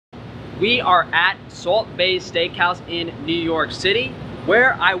We are at Salt Bae Steakhouse in New York City,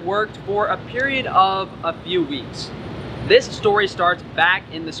 where I worked for a period of a few weeks. This story starts back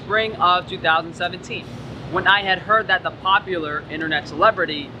in the spring of 2017, when I had heard that the popular internet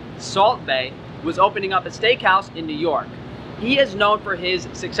celebrity Salt Bae was opening up a steakhouse in New York. He is known for his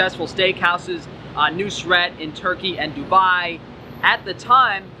successful steakhouses, Nusr-Et in Turkey and Dubai. At the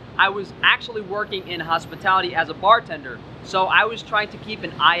time, I was actually working in hospitality as a bartender, so I was trying to keep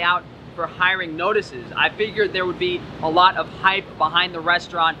an eye out for hiring notices. I figured there would be a lot of hype behind the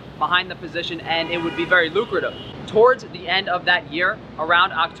restaurant, behind the position, and it would be very lucrative. Towards the end of that year,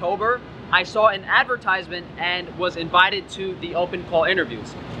 around October, I saw an advertisement and was invited to the open call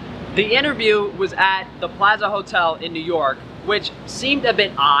interviews. The interview was at the Plaza Hotel in New York, which seemed a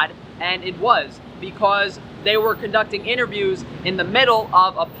bit odd, and it was, because they were conducting interviews in the middle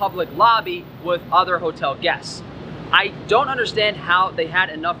of a public lobby with other hotel guests. I don't understand how they had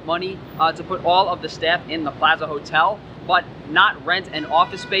enough money to put all of the staff in the Plaza Hotel, but not rent an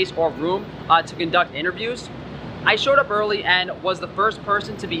office space or room to conduct interviews. I showed up early and was the first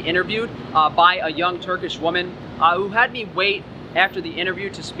person to be interviewed by a young Turkish woman who had me wait after the interview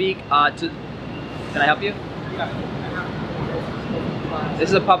to speak to... Can I help you? This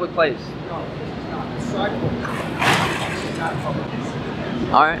is a public place. No, it's not. It's sidewalk. It's not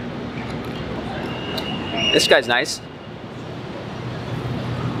public. All right. This guy's nice.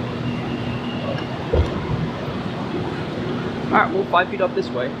 All right, move 5 feet up this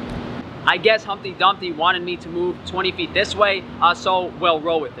way. I guess Humpty Dumpty wanted me to move 20 feet this way, so we'll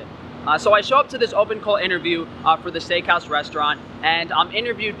roll with it. So I show up to this open call interview for the steakhouse restaurant, and I'm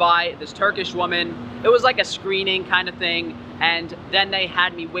interviewed by this Turkish woman. It was like a screening kind of thing, and then they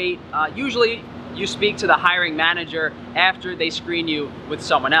had me wait. Usually you speak to the hiring manager after they screen you with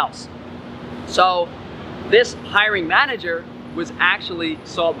someone else. So this hiring manager was actually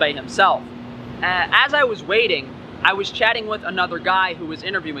Salt Bae himself. As I was waiting, I was chatting with another guy who was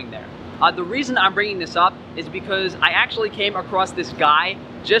interviewing there. The reason I'm bringing this up is because I actually came across this guy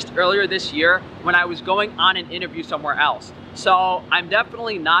just earlier this year when I was going on an interview somewhere else. So I'm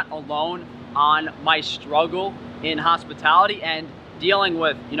definitely not alone on my struggle in hospitality and dealing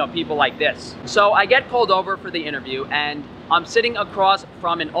with, people like this. So I get called over for the interview, and I'm sitting across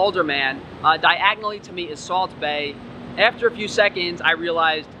from an older man. Diagonally to me is Salt Bae. After a few seconds, I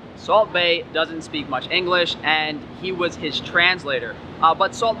realized Salt Bae doesn't speak much English, and he was his translator.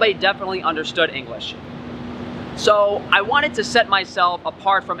 But Salt Bae definitely understood English. So I wanted to set myself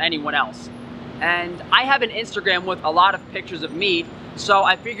apart from anyone else. And I have an Instagram with a lot of pictures of meat, so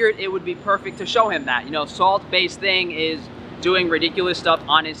I figured it would be perfect to show him that. Salt Bae's thing is doing ridiculous stuff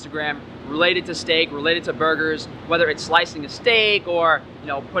on Instagram related to steak, related to burgers, whether it's slicing a steak or,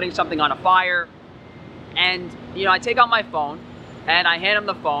 putting something on a fire. And, I take out my phone and I hand him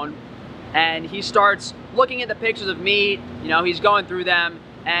the phone, and he starts looking at the pictures of meat. He's going through them,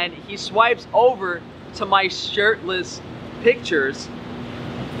 and he swipes over to my shirtless pictures,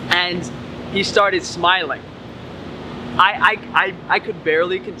 and he started smiling. I could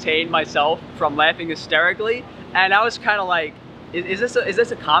barely contain myself from laughing hysterically, and I was kind of like, is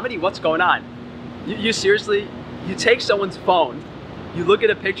this a comedy? What's going on? You seriously, you take someone's phone, you look at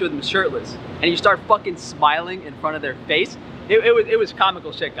a picture of them shirtless, and you start fucking smiling in front of their face? It was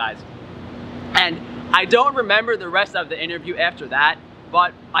comical shit, guys. And I don't remember the rest of the interview after that,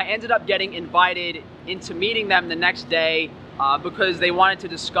 but I ended up getting invited into meeting them the next day because they wanted to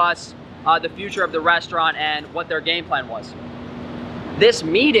discuss the future of the restaurant and what their game plan was. This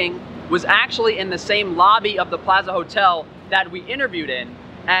meeting was actually in the same lobby of the Plaza Hotel that we interviewed in,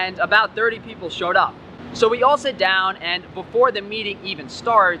 and about 30 people showed up. So we all sit down, and before the meeting even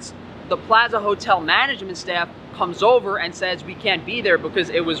starts, the Plaza Hotel management staff comes over and says we can't be there because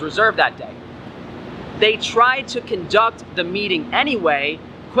it was reserved that day. They tried to conduct the meeting anyway,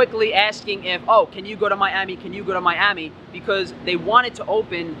 quickly asking if, oh, can you go to Miami? Can you go to Miami? Because they wanted to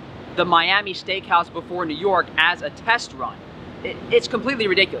open the Miami Steakhouse before New York as a test run. It's completely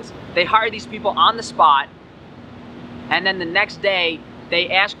ridiculous. They hire these people on the spot, and then the next day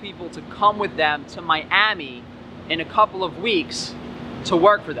they ask people to come with them to Miami in a couple of weeks to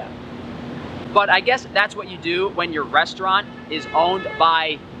work for them. But I guess that's what you do when your restaurant is owned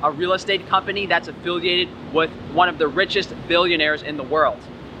by a real estate company that's affiliated with one of the richest billionaires in the world.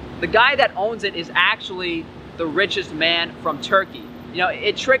 The guy that owns it is actually the richest man from Turkey.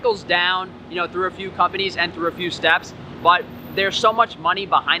 It trickles down, through a few companies and through a few steps, but there's so much money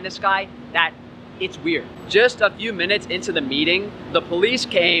behind this guy that it's weird. Just a few minutes into the meeting, the police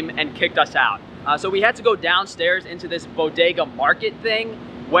came and kicked us out. So we had to go downstairs into this bodega market thing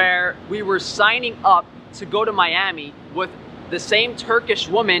where we were signing up to go to Miami with the same Turkish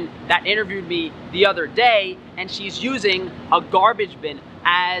woman that interviewed me the other day, and she's using a garbage bin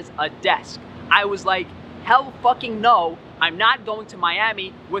as a desk. I was like, hell fucking no, I'm not going to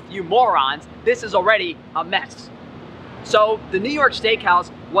Miami with you morons. This is already a mess. So the New York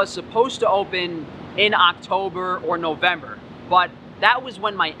Steakhouse was supposed to open in October or November, but that was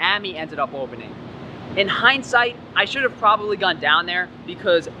when Miami ended up opening. In hindsight, I should have probably gone down there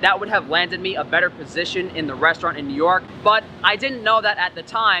because that would have landed me a better position in the restaurant in New York, but I didn't know that at the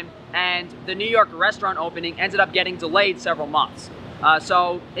time, and the New York restaurant opening ended up getting delayed several months.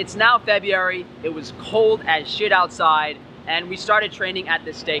 So it's now February, it was cold as shit outside, and we started training at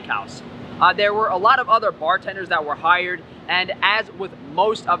this steakhouse. There were a lot of other bartenders that were hired, and as with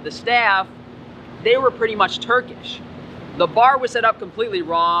most of the staff, they were pretty much Turkish. The bar was set up completely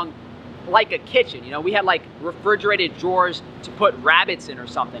wrong, like a kitchen. You know, we had like refrigerated drawers to put rabbits in or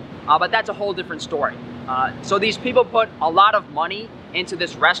something, but that's a whole different story. So these people put a lot of money into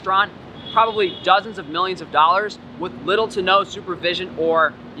this restaurant, probably dozens of millions of dollars, with little to no supervision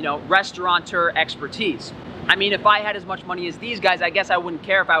or, you know, restaurateur expertise. I mean, if I had as much money as these guys, I guess I wouldn't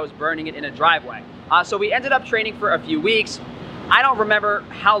care if I was burning it in a driveway. So we ended up training for a few weeks. I don't remember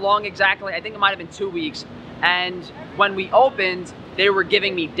how long exactly. I think it might have been 2 weeks. And when we opened, they were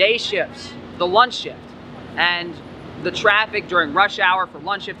giving me day shifts, the lunch shift. And the traffic during rush hour for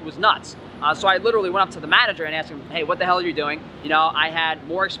lunch shift was nuts. So I literally went up to the manager and asked him, hey, what the hell are you doing? You know, I had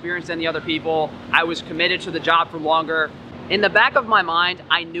more experience than the other people. I was committed to the job for longer. In the back of my mind,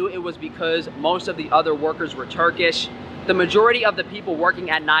 I knew it was because most of the other workers were Turkish. The majority of the people working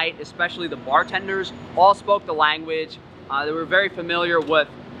at night, especially the bartenders, all spoke the language. They were very familiar with,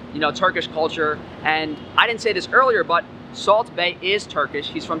 you know, Turkish culture. And I didn't say this earlier, but Salt Bae is Turkish.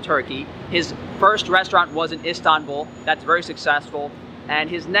 He's from Turkey. His first restaurant was in Istanbul. That's very successful. And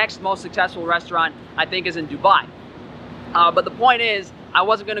his next most successful restaurant, I think, is in Dubai. But the point is, I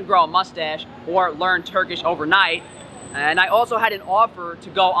wasn't gonna grow a mustache or learn Turkish overnight. And I also had an offer to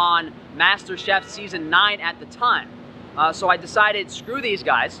go on MasterChef Season 9 at the time. So I decided, screw these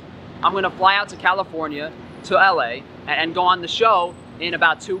guys. I'm gonna fly out to California, to LA, and go on the show in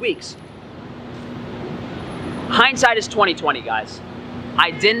about 2 weeks. Hindsight is 20/20, guys.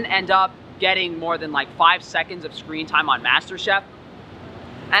 I didn't end up getting more than like 5 seconds of screen time on MasterChef,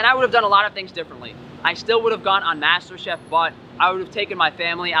 and I would have done a lot of things differently. I still would have gone on MasterChef, but I would have taken my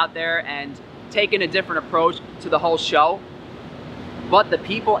family out there and taken a different approach to the whole show. But the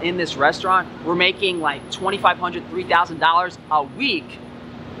people in this restaurant were making like $2,500, $3,000 a week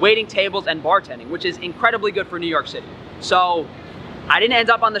waiting tables and bartending, which is incredibly good for New York City. So I didn't end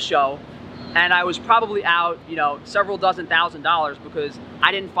up on the show, and I was probably out, you know, several dozen $1,000s because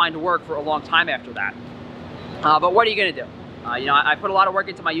I didn't find work for a long time after that. But what are you gonna do? You know, I put a lot of work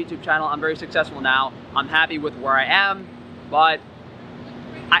into my YouTube channel. I'm very successful now. I'm happy with where I am, but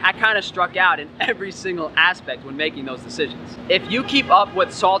I kind of struck out in every single aspect when making those decisions. If you keep up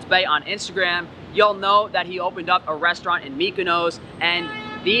with Salt Bae on Instagram, you'll know that he opened up a restaurant in Mykonos, and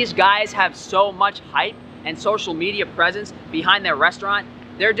these guys have so much hype and social media presence behind their restaurant.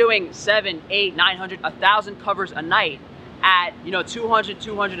 They're doing 700, 800, 900, 1,000 covers a night at, you know, $200,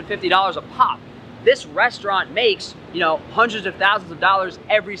 $250 a pop. This restaurant makes, you know, hundreds of thousands of dollars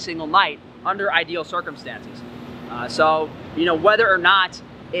every single night under ideal circumstances. So, you know, whether or not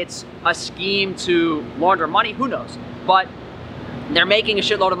it's a scheme to launder money, who knows? But they're making a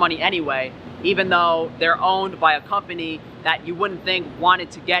shitload of money anyway, even though they're owned by a company that you wouldn't think wanted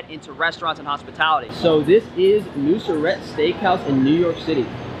to get into restaurants and hospitality. So this is Nusr-Et Steakhouse in New York City.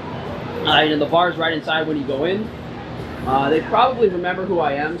 And the bar is right inside when you go in. They probably remember who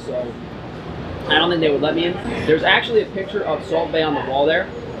I am, so I don't think they would let me in. There's actually a picture of Salt Bae on the wall there.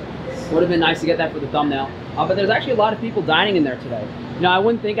 Would have been nice to get that for the thumbnail. But there's actually a lot of people dining in there today. You know, I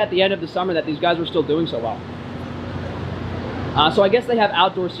wouldn't think at the end of the summer that these guys were still doing so well. So I guess they have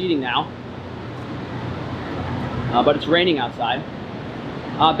outdoor seating now. But it's raining outside.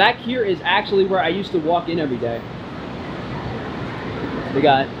 Back here is actually where I used to walk in every day. They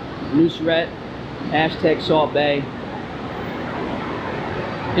got Nusr-Et, hashtag Salt Bae.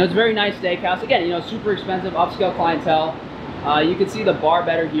 You know, it's a very nice steakhouse. Again, you know, super expensive, upscale clientele. You can see the bar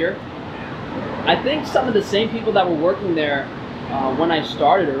better here. I think some of the same people that were working there when I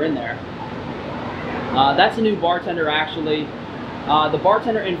started are in there. That's a new bartender, actually. The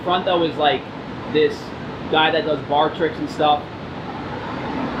bartender in front, though, is like this guy that does bar tricks and stuff.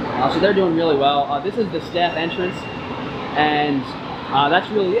 So they're doing really well. This is the staff entrance, and that's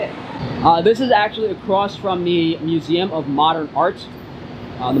really it. This is actually across from the Museum of Modern Art,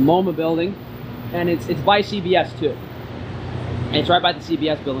 the MoMA building, and it's by CBS too. And it's right by the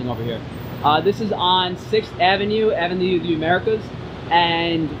CBS building over here. This is on 6th Avenue, Avenue of the Americas,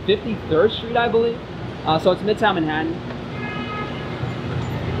 and 53rd Street, I believe. So it's Midtown Manhattan.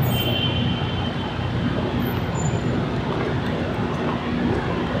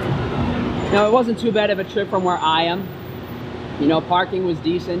 Now, it wasn't too bad of a trip from where I am. You know, parking was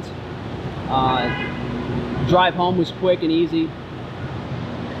decent. Drive home was quick and easy.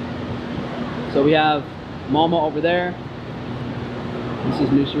 So we have Momo over there. This is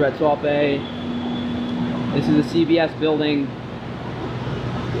Nusr-Et Salt Bae. This is the CVS building.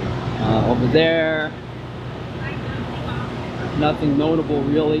 Over there. Nothing notable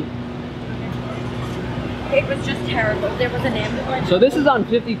really. It was just terrible. There was an ambulance. So this is on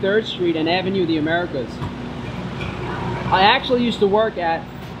 53rd Street and Avenue of the Americas. I actually used to work at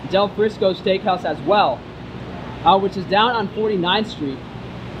Del Frisco Steakhouse as well, which is down on 49th Street.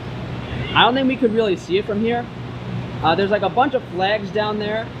 I don't think we could really see it from here. There's like a bunch of flags down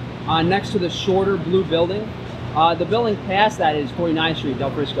there next to the shorter blue building. The building past that is 49th Street,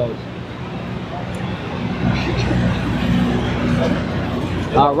 Del Frisco's.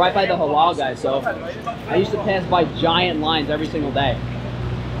 Right by the halal guys, so I used to pass by giant lines every single day.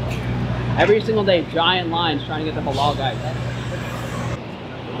 Every single day, giant lines trying to get the halal guys.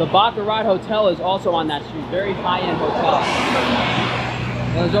 The Baccarat Hotel is also on that street, very high-end hotel.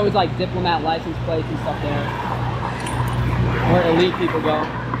 And there's always like diplomat license plates and stuff there, where elite people go.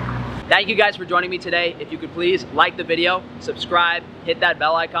 Thank you guys for joining me today. If you could please like the video, subscribe, hit that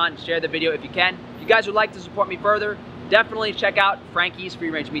bell icon, share the video if you can. If you guys would like to support me further, definitely check out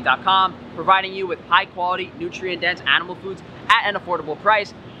frankiesfreerangemeat.com, providing you with high quality, nutrient-dense animal foods at an affordable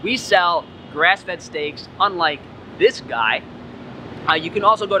price. We sell grass-fed steaks, unlike this guy. You can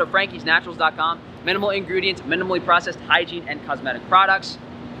also go to frankiesnaturals.com, minimal ingredients, minimally processed hygiene and cosmetic products.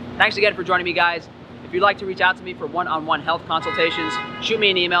 Thanks again for joining me, guys. If you'd like to reach out to me for one-on-one health consultations, shoot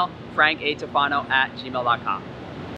me an email, frankatofano@gmail.com.